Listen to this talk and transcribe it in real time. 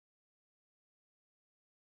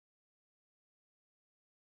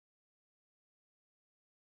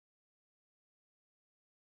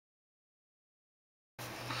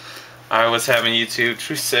Alright, what's happening, YouTube?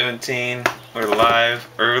 True 17. We're live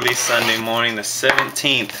early Sunday morning, the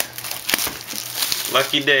 17th.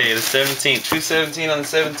 Lucky day, the 17th. True 17 on the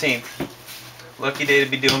 17th. Lucky day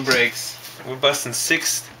to be doing breaks. We're busting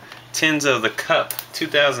 6 tins of the Cup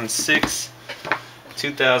 2006,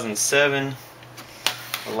 2007.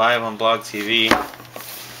 We're live on Blog TV.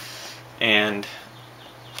 And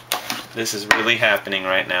this is really happening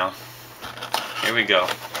right now. Here we go.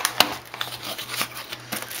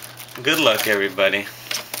 Good luck, everybody.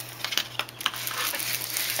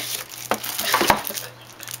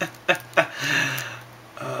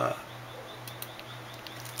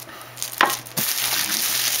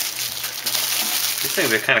 These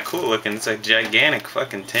things are kind of cool looking. It's a gigantic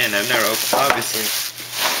fucking tin. I've never opened,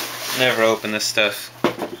 obviously, never opened this stuff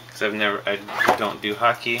because I don't do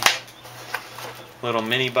hockey. Little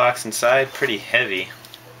mini box inside, pretty heavy.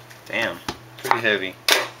 Damn, pretty heavy.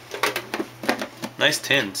 Nice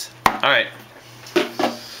tins. Alright.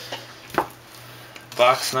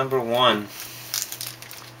 Box number 1.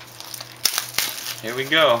 Here we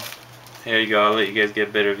go. Here you go. I'll let you guys get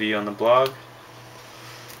a better view on the blog.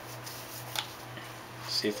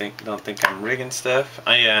 So you don't think I'm rigging stuff.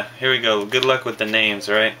 Oh yeah, here we go. Good luck with the names,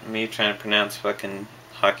 right? Me trying to pronounce fucking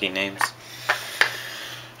hockey names.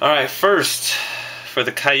 Alright, first, for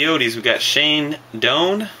the Coyotes, we got Shane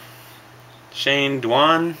Doan. Shane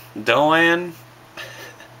Doan.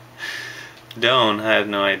 Doan, I have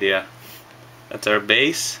no idea. That's our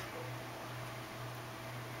base.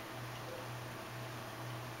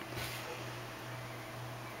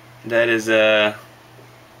 That is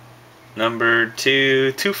number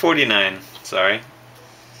 249. Sorry.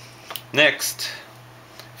 Next,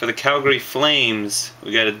 for the Calgary Flames,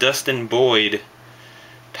 we got a Dustin Boyd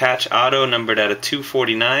patch auto numbered at a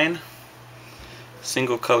 249.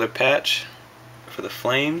 Single color patch for the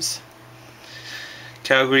Flames.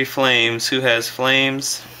 Calgary Flames. Who has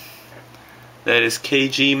Flames? That is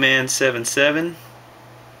KGman77,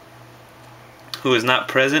 who was not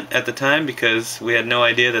present at the time because we had no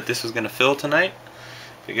idea that this was going to fill tonight.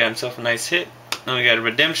 He got himself a nice hit. Then we got a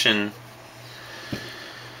redemption.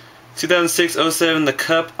 2006-07, the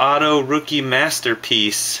Cup Auto Rookie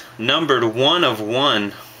Masterpiece, numbered 1 of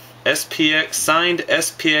 1. SPX signed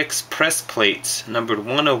SPX press plates, numbered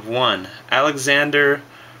 1 of 1. Alexander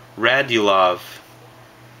Radulov.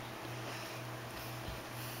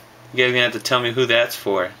 You guys are gonna have to tell me who that's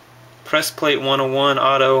for. Press plate 101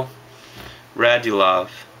 auto Radulov.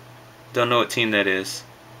 Don't know what team that is.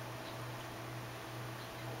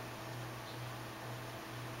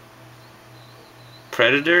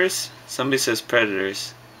 Predators? Somebody says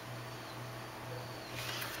Predators.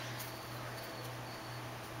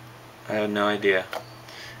 I have no idea.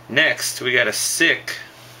 Next, we got a sick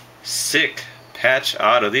patch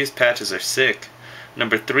auto. These patches are sick.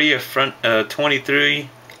 Number 3 of front 23.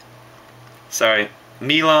 Sorry,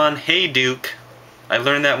 Milan Hayduk. I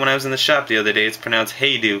learned that when I was in the shop the other day. It's pronounced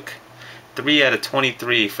Hayduk. 3 out of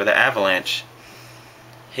 23 for the Avalanche.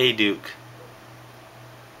 Hayduk.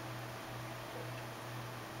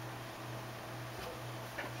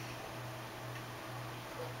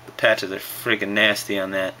 The patches are friggin' nasty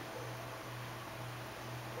on that.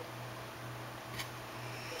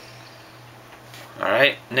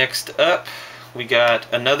 Alright, next up, we got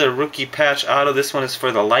another rookie patch auto. This one is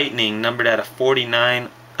for the Lightning, numbered at a 49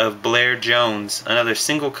 of Blair Jones. Another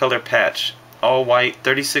single color patch. All white,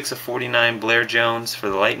 36 of 49 Blair Jones for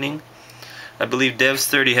the Lightning. I believe Devs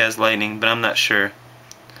 30 has Lightning, but I'm not sure.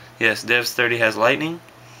 Yes, Devs 30 has Lightning.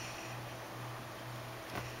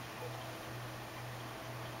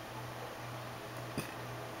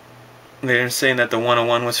 They're saying that the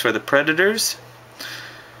 101 was for the Predators.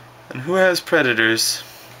 And who has Predators?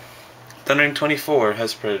 Thundering 24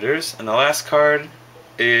 has Predators. And the last card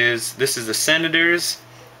is, this is the Senators,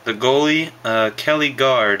 the goalie, Kelly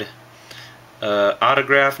Guard,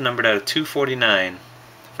 autograph numbered out of 249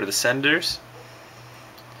 for the Senators.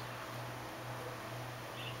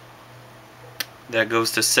 That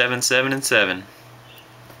goes to 7, 7, and 7.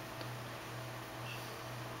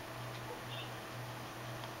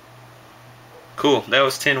 Cool, that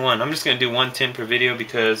was tin 1. I'm just going to do 1 tin per video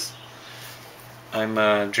because I'm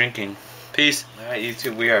drinking. Peace. Alright,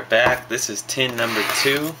 YouTube, we are back. This is tin number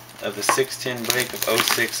 2 of the 6-tin break of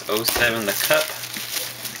 06-07, the Cup.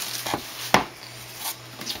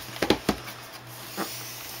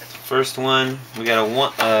 First one, we got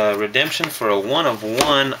a redemption for a 1 of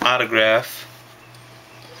 1 autograph.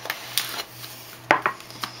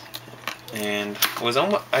 And was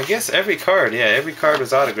almost, I guess every card, yeah, every card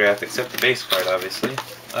was autographed except the base card, obviously.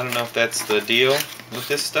 I don't know if that's the deal with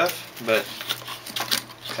this stuff, but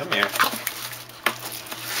come here.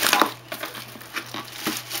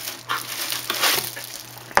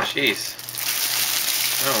 Jeez.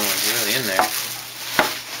 That one was really in there.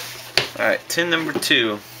 Alright, tin number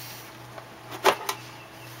 2.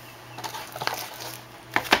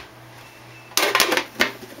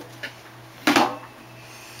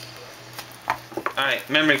 Alright,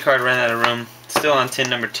 memory card ran out of room. Still on tin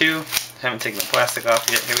number 2. Haven't taken the plastic off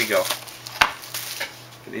yet. Here we go.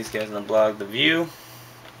 Get these guys on the blog, the view.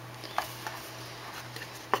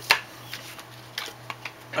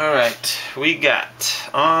 Alright, we got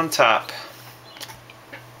on top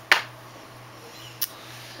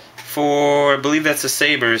for, I believe that's the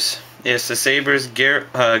Sabres. Yes, the Sabres,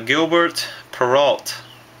 Gilbert Perrault.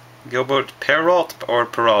 Gilbert Perrault or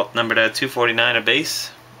Perrault, numbered at 249 a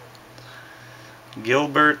base.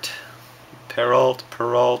 Gilbert Perrault,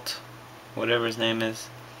 whatever his name is.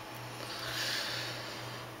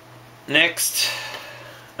 Next,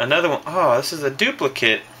 another one. Oh, this is a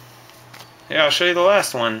duplicate. Here, I'll show you the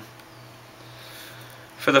last one.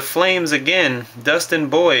 For the Flames again, Dustin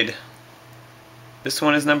Boyd. This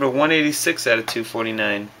one is number 186 out of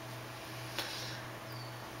 249.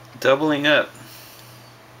 Doubling up.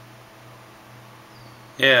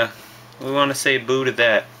 Yeah, we want to say boo to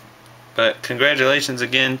that. But congratulations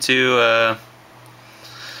again to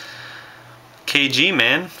KG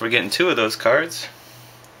Man for getting 2 of those cards.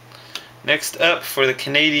 Next up for the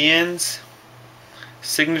Canadiens,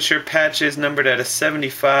 signature patches numbered at a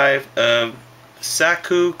 75 of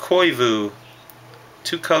Saku Koivu,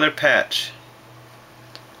 2-color patch.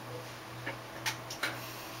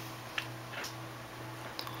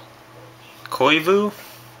 Koivu?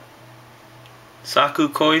 Saku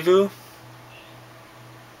Koivu?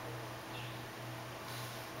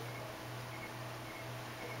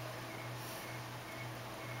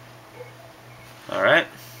 Alright.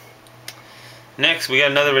 Next, we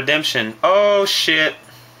got another redemption. Oh, shit.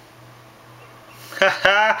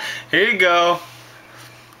 Haha, here you go.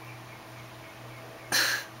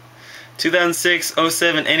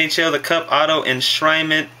 2006-07 NHL The Cup Auto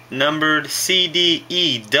Enshrinement numbered CDEWG.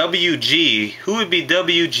 Who would be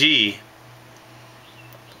WG?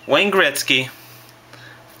 Wayne Gretzky.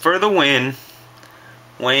 For the win.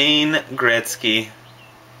 Wayne Gretzky.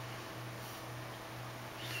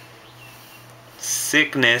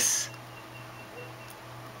 Sickness.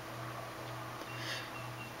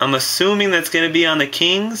 I'm assuming that's going to be on the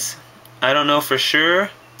Kings. I don't know for sure.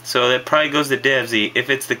 So that probably goes to Devsy. If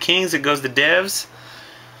it's the Kings, it goes to Devs.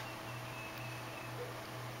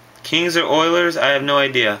 Kings or Oilers, I have no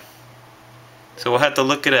idea. So we'll have to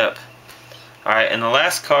look it up. Alright, and the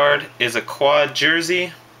last card is a quad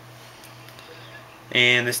jersey.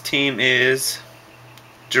 And this team is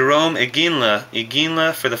Jerome Iginla.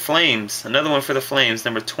 Iginla for the Flames. Another one for the Flames.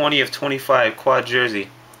 Number 20 of 25, quad jersey.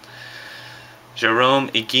 Jerome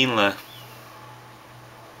Iginla.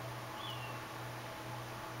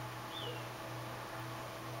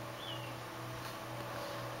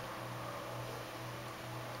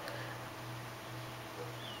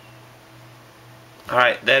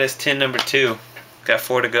 Alright, that is tin number 2. Got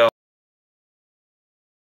 4 to go.